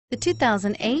The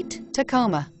 2008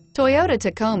 Tacoma. Toyota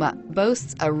Tacoma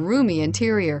boasts a roomy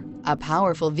interior, a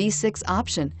powerful V6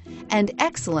 option, and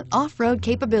excellent off-road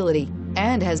capability,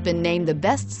 and has been named the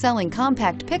best-selling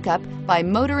compact pickup by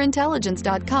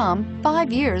MotorIntelligence.com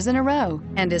 5 years in a row,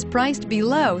 and is priced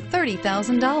below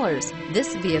 $30,000.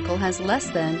 This vehicle has less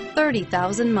than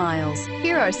 30,000 miles.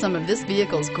 Here are some of this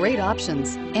vehicle's great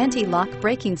options: anti-lock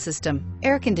braking system,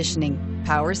 air conditioning,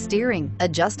 power steering,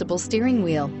 adjustable steering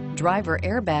wheel, driver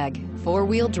airbag,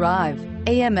 four-wheel drive,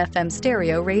 AM/FM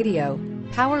stereo radio,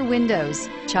 power windows,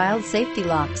 child safety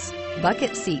locks,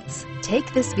 bucket seats.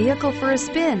 Take this vehicle for a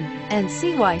spin and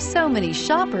see why so many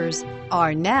shoppers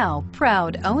are now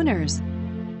proud owners.